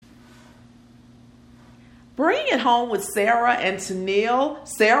Bring It Home with Sarah and Tennille.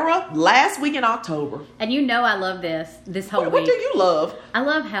 Sarah, last week in October. And you know I love this whole week. What do you love? I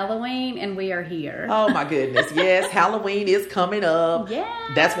love Halloween, and we are here. Oh my goodness. Yes, Halloween is coming up. Yeah.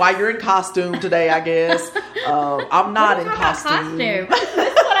 That's why you're in costume today, I guess. I'm not in costume. This is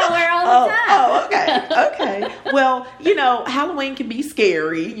what I wear all the time. Okay. Well, Halloween can be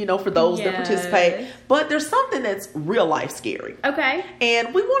scary, for those that participate. But there's something that's real life scary. Okay.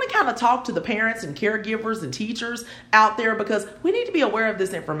 And we want to kind of talk to the parents and caregivers and teachers out there because we need to be aware of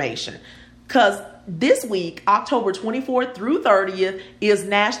this information. Because this week, October 24th through 30th, is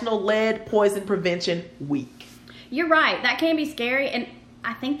National Lead Poison Prevention Week. You're right. That can be scary. And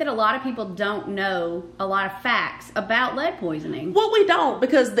I think that a lot of people don't know a lot of facts about lead poisoning. Well, we don't,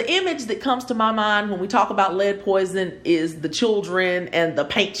 because the image that comes to my mind when we talk about lead poison is the children and the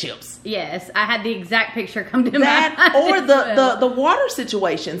paint chips. Yes, I had the exact picture come to mind. Or the water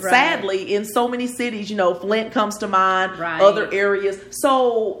situation. Right. Sadly, in so many cities, Flint comes to mind, right. Other areas.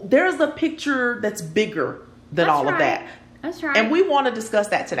 So there's a picture that's bigger than all of that. That's right. And we want to discuss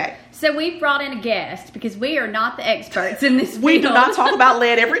that today. So we've brought in a guest because we are not the experts in this field. We do not talk about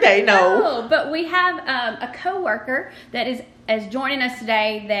lead every day, no. No, but we have a coworker that is joining us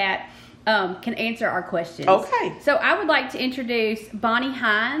today that can answer our questions. Okay. So I would like to introduce Bonnie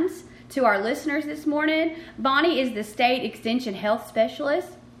Hines to our listeners this morning. Bonnie is the State Extension Health Specialist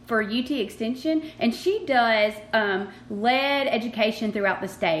for UT Extension, and she does lead education throughout the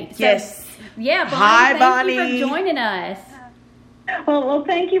state. So, yes. Yeah, Bonnie, Hi, Bonnie. Thank you for joining us. Well,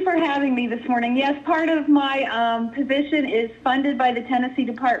 thank you for having me this morning. Yes, part of my position is funded by the Tennessee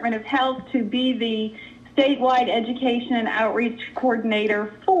Department of Health to be the statewide education and outreach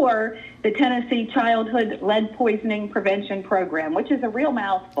coordinator for the Tennessee Childhood Lead Poisoning Prevention Program, which is a real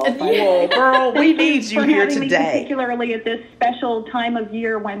mouthful. Whoa, girl, we need you here today. Me particularly at this special time of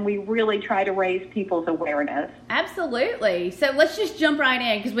year when we really try to raise people's awareness. Absolutely. So let's just jump right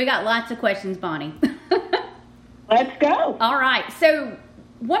in because we got lots of questions, Bonnie. Let's go. All right. So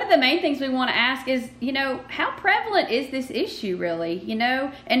one of the main things we want to ask is, how prevalent is this issue really,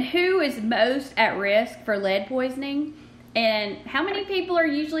 and who is most at risk for lead poisoning? And how many people are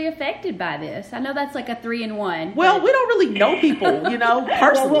usually affected by this? I know that's like a 3-in-1. Well, we don't really know people,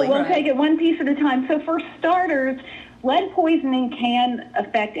 personally. We'll take it one piece at a time. So for starters, lead poisoning can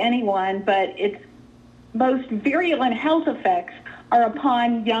affect anyone, but its most virulent health effects are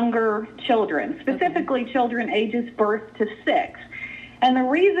upon younger children, specifically children ages birth to 6. And the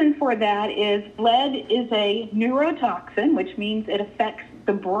reason for that is lead is a neurotoxin, which means it affects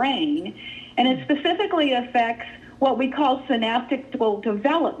the brain, and it specifically affects what we call synaptic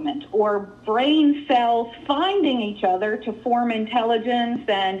development, or brain cells finding each other to form intelligence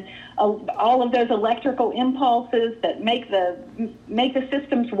and all of those electrical impulses that make the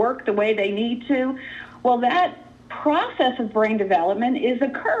systems work the way they need to. Well, that process of brain development is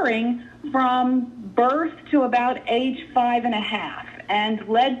occurring from birth to about age 5.5, and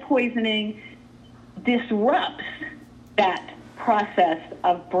lead poisoning disrupts that process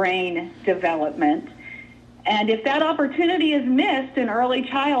of brain development. And if that opportunity is missed in early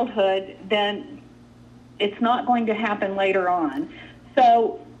childhood, then it's not going to happen later on.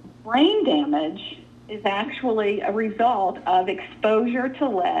 So brain damage is actually a result of exposure to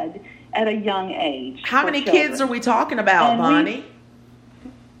lead at a young age. How many kids are we talking about, Bonnie?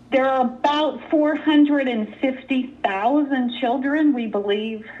 There are about 450,000 children, we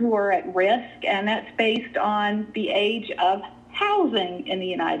believe, who are at risk, and that's based on the age of housing in the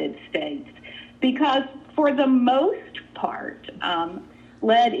United States. Because for the most part,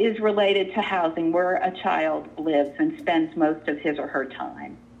 lead is related to housing, where a child lives and spends most of his or her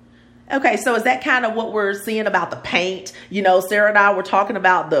time. Okay, so is that kind of what we're seeing about the paint? Sarah and I were talking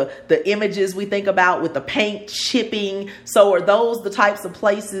about the images we think about with the paint chipping. So are those the types of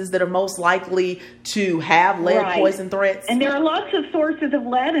places that are most likely to have lead poison threats? And there are lots of sources of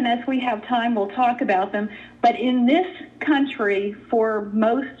lead, and as we have time, we'll talk about them. But in this country, for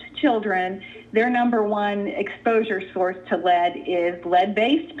most children, their number one exposure source to lead is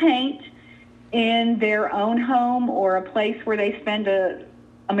lead-based paint in their own home or a place where they spend a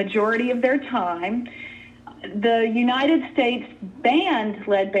majority of their time. The United States banned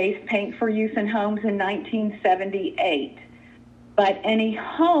lead-based paint for use in homes in 1978, but any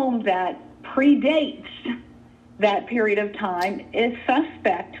home that predates that period of time is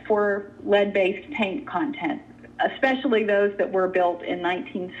suspect for lead-based paint content, especially those that were built in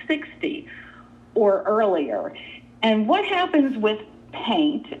 1960 or earlier. And what happens with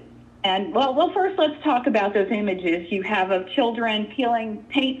paint? And well, first let's talk about those images you have of children peeling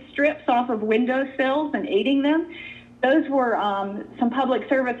paint strips off of windowsills and eating them. those were some public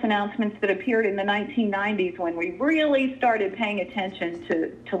service announcements that appeared in the 1990s when we really started paying attention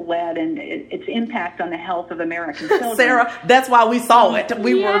to lead and its impact on the health of American children. Sarah, that's why we saw it.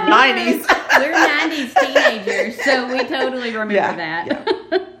 We were 90s. We're 90s teenagers, so we totally remember that.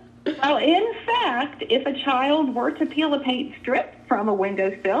 Yeah. Well, in fact, if a child were to peel a paint strip from a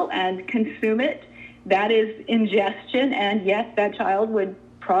windowsill and consume it, that is ingestion, and yes, that child would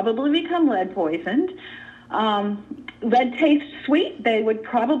probably become lead poisoned. Lead tastes sweet, they would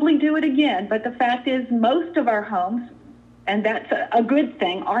probably do it again, but the fact is most of our homes, and that's a good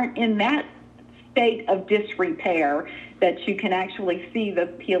thing, aren't in that state of disrepair that you can actually see the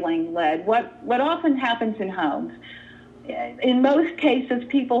peeling lead. What often happens in homes, in most cases,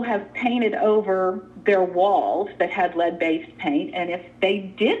 people have painted over their walls that had lead-based paint, and if they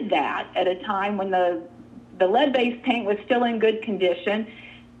did that at a time when the lead-based paint was still in good condition,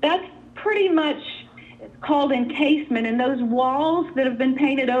 that's pretty much called encasement, and those walls that have been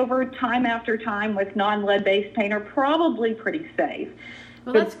painted over time after time with non-lead-based paint are probably pretty safe.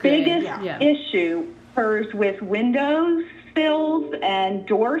 Well, the biggest issue occurs with window sills and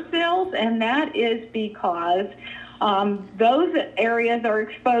door sills, and that is because those areas are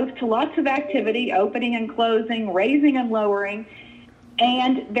exposed to lots of activity, opening and closing, raising and lowering,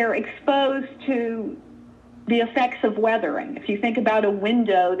 and they're exposed to the effects of weathering. If you think about a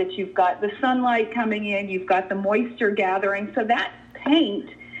window that you've got the sunlight coming in, you've got the moisture gathering, so that paint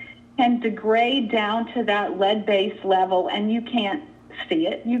can degrade down to that lead-based level, and you can't see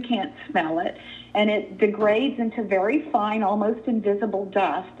it, you can't smell it, and it degrades into very fine, almost invisible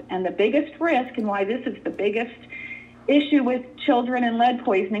dust. And the biggest risk, and why this is the biggest issue with children and lead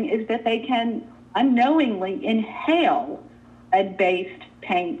poisoning, is that they can unknowingly inhale lead-based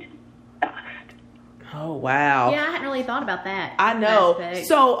paint dust. Oh, wow. Yeah, I hadn't really thought about that. I know. aspect.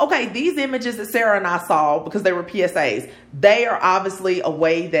 So, okay, these images that Sarah and I saw, because they were PSAs, they are obviously a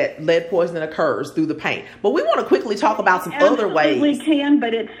way that lead poisoning occurs through the paint. But we want to quickly talk about some other ways. Absolutely can,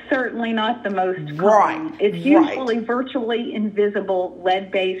 but it's certainly not the most common. Right. It's usually virtually invisible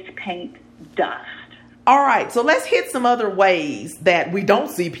lead-based paint dust. All right, so let's hit some other ways that we don't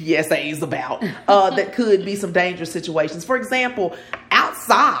see PSAs about that could be some dangerous situations. For example,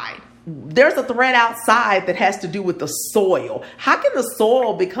 outside. There's a threat outside that has to do with the soil. How can the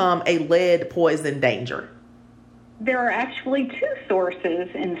soil become a lead poison danger? There are actually two sources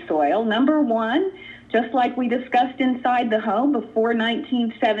in soil. Number one, just like we discussed inside the home before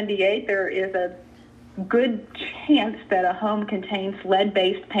 1978, there is a good chance that a home contains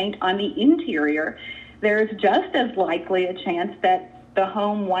lead-based paint on the interior. There's just as likely a chance that the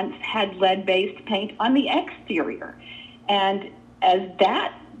home once had lead-based paint on the exterior. And as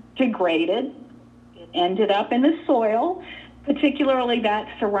that degraded, it ended up in the soil, particularly that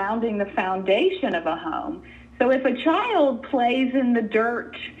surrounding the foundation of a home. So if a child plays in the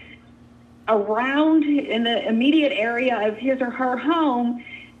dirt around in the immediate area of his or her home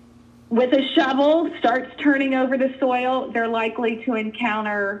with a shovel, starts turning over the soil, they're likely to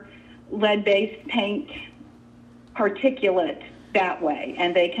encounter lead-based paint particulate that way.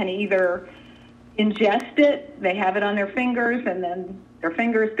 And they can either ingest it, they have it on their fingers, and then their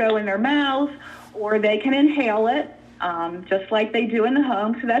fingers go in their mouth, or they can inhale it, just like they do in the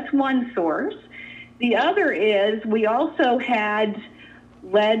home. So that's one source. The other is we also had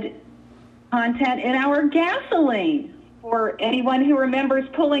lead content in our gasoline. For anyone who remembers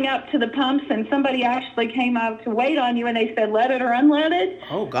pulling up to the pumps and somebody actually came out to wait on you and they said leaded or unleaded.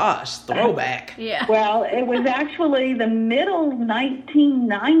 Oh gosh, throwback. Yeah. Well, it was actually the middle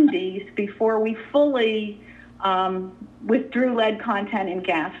 1990s before we fully withdrew lead content in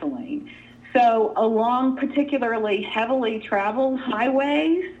gasoline. So along particularly heavily traveled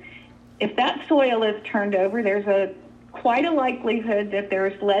highways, if that soil is turned over, there's quite a likelihood that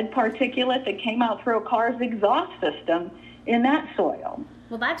there's lead particulate that came out through a car's exhaust system in that soil.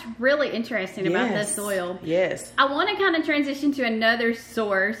 Well, that's really interesting about the soil. Yes. I want to kind of transition to another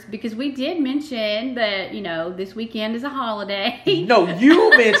source because we did mention that, this weekend is a holiday. No, you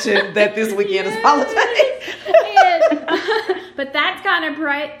mentioned that this weekend is holiday. Yes. But that's kind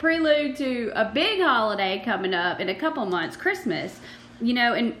of prelude to a big holiday coming up in a couple months, Christmas.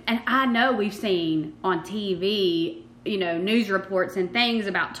 And I know we've seen on TV, news reports and things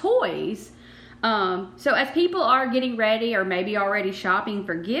about toys. So as people are getting ready or maybe already shopping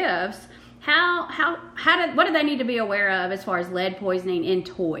for gifts, what do they need to be aware of as far as lead poisoning in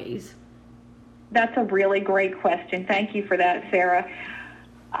toys? That's a really great question. Thank you for that, Sarah.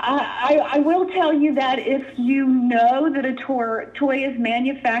 I will tell you that if you know that a toy is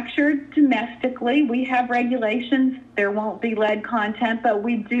manufactured domestically, we have regulations. There won't be lead content, but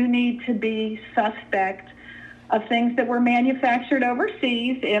we do need to be suspect of things that were manufactured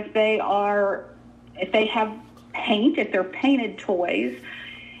overseas, if they have paint, if they're painted toys,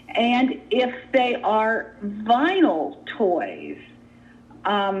 and if they are vinyl toys.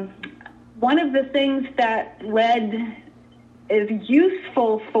 One of the things that lead is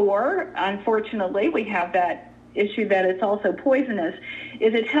useful for, unfortunately, we have that issue that it's also poisonous,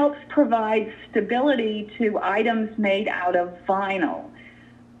 is it helps provide stability to items made out of vinyl.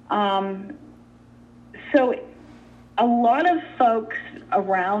 So a lot of folks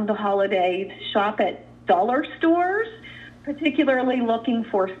around the holidays shop at dollar stores, particularly looking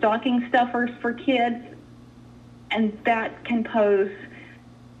for stocking stuffers for kids, and that can pose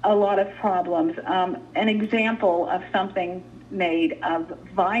a lot of problems. An example of something made of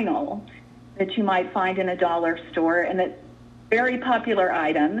vinyl that you might find in a dollar store, and it's very popular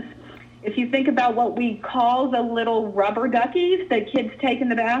items. If you think about what we call the little rubber duckies that kids take in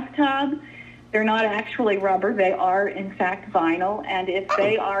the bathtub, they're not actually rubber. They are, in fact, vinyl. And if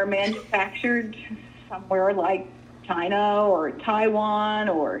they are manufactured somewhere like China or Taiwan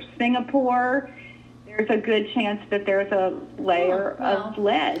or Singapore, there's a good chance that there's a layer of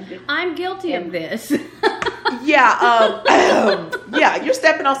lead. I'm guilty of this. Yeah, you're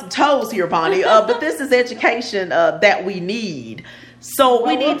stepping on some toes here, Bonnie. But this is education that we need. So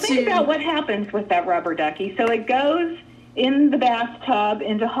we need to think about what happens with that rubber ducky. So it goes in the bathtub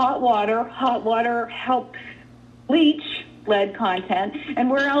into hot water. Hot water helps bleach lead content. And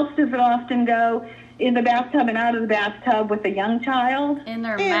where else does it often go? In the bathtub and out of the bathtub with a young child? In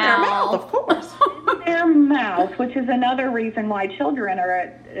their mouth. In their mouth, of course. In their mouth, which is another reason why children are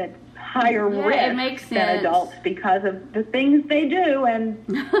at higher risk than adults because of the things they do. And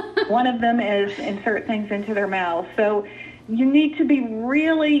one of them is insert things into their mouth. So you need to be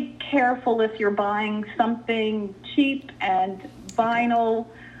really careful if you're buying something cheap and vinyl.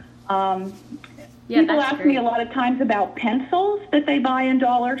 People ask me a lot of times about pencils that they buy in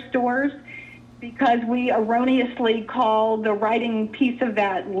dollar stores, because we erroneously call the writing piece of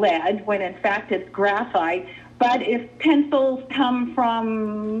that lead when in fact it's graphite. But if pencils come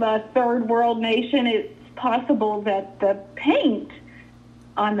from a third world nation, it's possible that the paint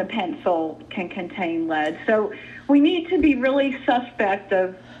on the pencil can contain lead. So we need to be really suspect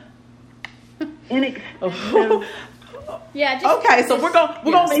of inexpensive. So we're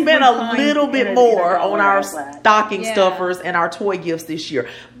gonna spend a little bit more on our stocking stuffers and our toy gifts this year.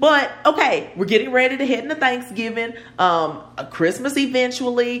 But we're getting ready to head into Thanksgiving, Christmas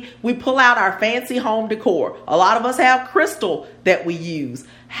eventually. We pull out our fancy home decor. A lot of us have crystal that we use.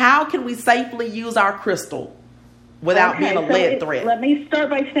 How can we safely use our crystal without being a lead threat? Let me start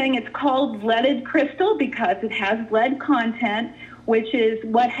by saying it's called leaded crystal because it has lead content, which is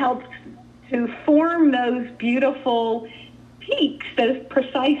what helps to form those beautiful peaks, those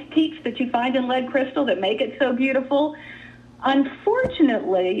precise peaks that you find in lead crystal that make it so beautiful.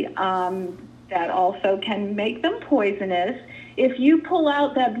 Unfortunately, that also can make them poisonous. If you pull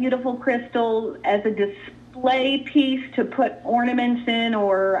out that beautiful crystal as a display piece to put ornaments in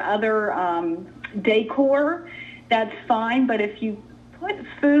or other decor, that's fine. But if you put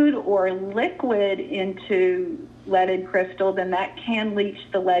food or liquid into leaded crystal, then that can leach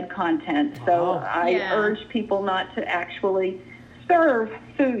the lead content. So I urge people not to actually serve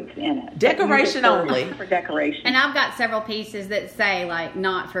foods in it. Decoration only. For decoration. And I've got several pieces that say, like,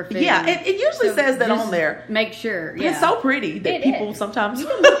 not for food. Yeah, it usually says that on there. Make sure. It's so pretty that people sometimes you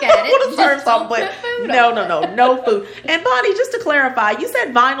can look at it. want to serve something, but no food. And Bonnie, just to clarify, you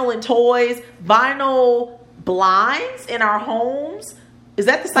said vinyl and toys, vinyl blinds in our homes. Is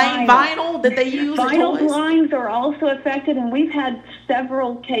that the same vinyl that they use in Vinyl toys? blinds are also affected, and we've had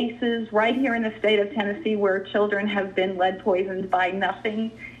several cases right here in the state of Tennessee where children have been lead poisoned by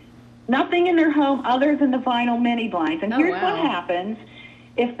nothing in their home other than the vinyl mini blinds. And here's what happens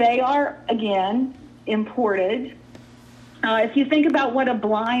if they are, again, imported. If you think about what a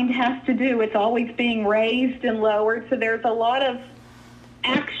blind has to do, it's always being raised and lowered, so there's a lot of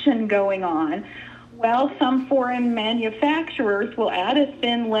action going on. Well, some foreign manufacturers will add a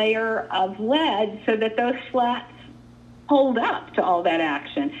thin layer of lead so that those slats hold up to all that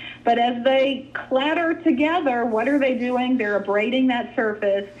action. But as they clatter together, what are they doing? They're abrading that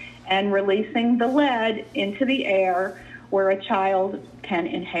surface and releasing the lead into the air where a child can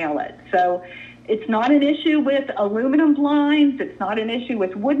inhale it. So it's not an issue with aluminum blinds. It's not an issue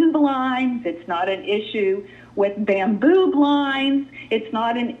with wooden blinds. It's not an issue with bamboo blinds. It's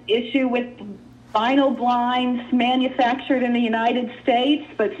not an issue with vinyl blinds manufactured in the United States,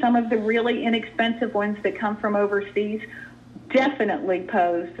 but some of the really inexpensive ones that come from overseas definitely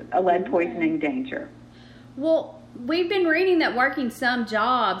pose a lead poisoning danger. Well, we've been reading that working some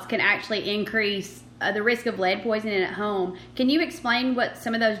jobs can actually increase the risk of lead poisoning at home. Can you explain what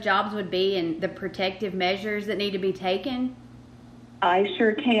some of those jobs would be and the protective measures that need to be taken? I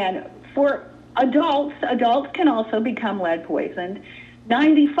sure can. For adults can also become lead poisoned.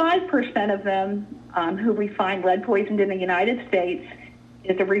 95% of them who we find lead poisoned in the United States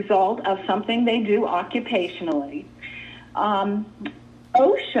is a result of something they do occupationally.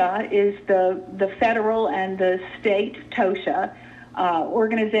 OSHA is the federal and the state TOSHA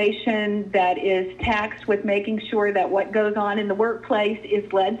organization that is tasked with making sure that what goes on in the workplace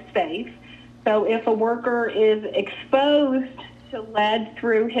is lead safe. So if a worker is exposed to lead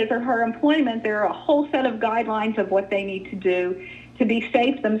through his or her employment, there are a whole set of guidelines of what they need to do to be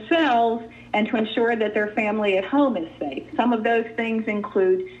safe themselves and to ensure that their family at home is safe. Some of those things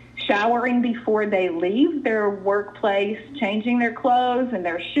include showering before they leave their workplace, changing their clothes and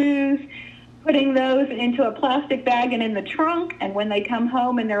their shoes, putting those into a plastic bag and in the trunk, and when they come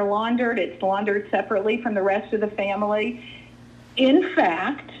home and they're laundered, it's laundered separately from the rest of the family. In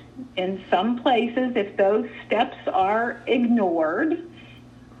fact, in some places, if those steps are ignored,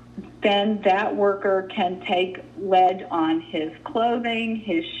 then that worker can take lead on his clothing,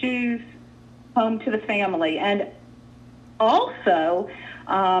 his shoes, home to the family. And also,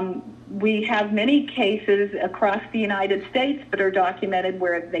 we have many cases across the United States that are documented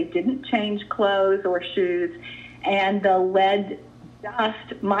where they didn't change clothes or shoes, and the lead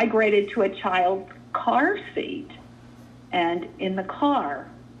dust migrated to a child's car seat, and in the car,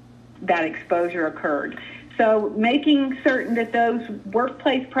 that exposure occurred. So making certain that those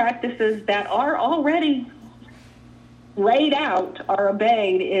workplace practices that are already laid out are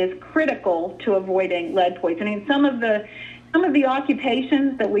obeyed is critical to avoiding lead poisoning. Some of the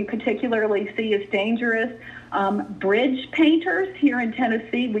occupations that we particularly see as dangerous, bridge painters here in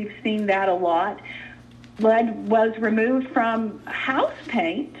Tennessee, we've seen that a lot. Lead was removed from house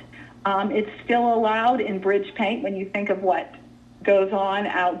paint. It's still allowed in bridge paint when you think of what goes on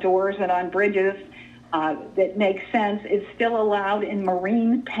outdoors and on bridges. That makes sense. It's still allowed in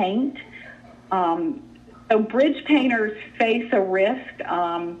marine paint. So bridge painters face a risk.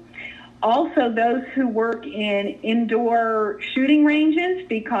 Also, those who work in indoor shooting ranges,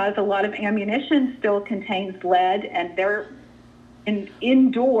 because a lot of ammunition still contains lead, and they're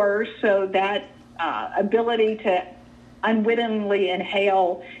indoors, so that ability to unwittingly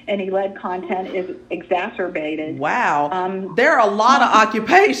inhale any lead content is exacerbated. Wow. There are a lot of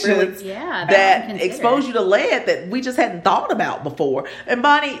occupations that expose you to lead that we just hadn't thought about before. And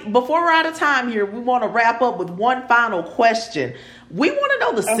Bonnie, before we're out of time here, we want to wrap up with one final question. We want to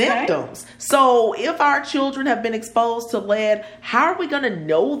know the symptoms. So if our children have been exposed to lead, how are we going to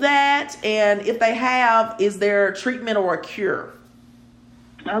know that? And if they have, is there treatment or a cure?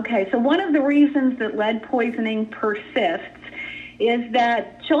 Okay, so one of the reasons that lead poisoning persists is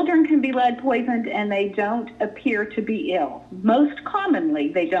that children can be lead poisoned and they don't appear to be ill. Most commonly,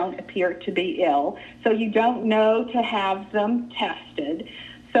 they don't appear to be ill, so you don't know to have them tested.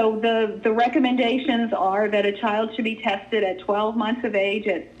 So the recommendations are that a child should be tested at 12 months of age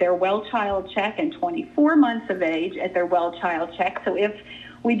at their well child check and 24 months of age at their well child check. So if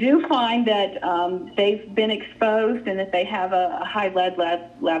we do find that they've been exposed and that they have a high lead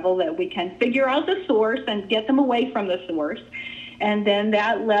level, that we can figure out the source and get them away from the source. And then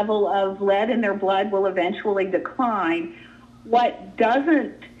that level of lead in their blood will eventually decline. What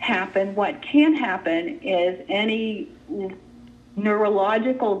doesn't happen, what can happen, is any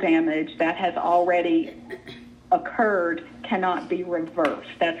neurological damage that has already occurred cannot be reversed.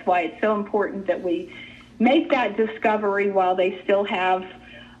 That's why it's so important that we make that discovery while they still have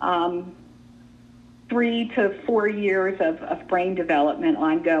 3 to 4 years of brain development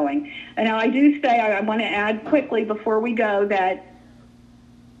ongoing. And now I do say, I want to add quickly before we go, that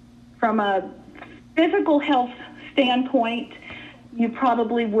from a physical health standpoint, you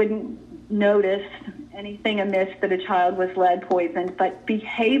probably wouldn't notice anything amiss that a child was lead poisoned, but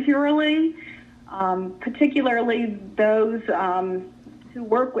behaviorally, particularly those who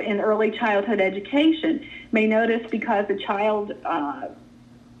work in early childhood education may notice, because a child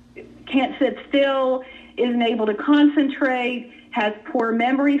can't sit still, isn't able to concentrate, has poor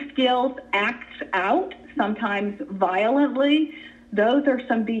memory skills, acts out, sometimes violently. Those are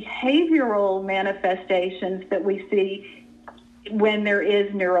some behavioral manifestations that we see when there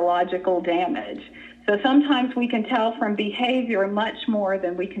is neurological damage. So sometimes we can tell from behavior much more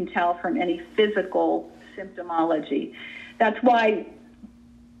than we can tell from any physical symptomology. That's why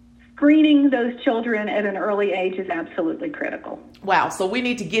screening those children at an early age is absolutely critical. Wow. So we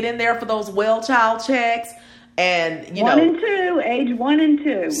need to get in there for those well child checks. And, age 1 and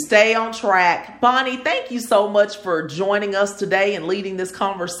 2. Stay on track. Bonnie, thank you so much for joining us today and leading this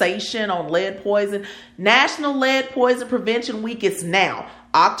conversation on lead poison. National Lead Poison Prevention Week is now,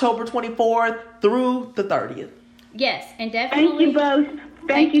 October 24th through the 30th. Yes, and definitely. Thank you both.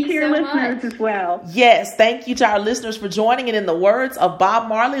 Thank you to your so listeners much. as well. Yes, thank you to our listeners for joining. And in the words of Bob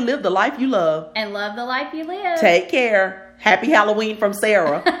Marley, live the life you love. And love the life you live. Take care. Happy Halloween from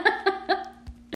Sarah.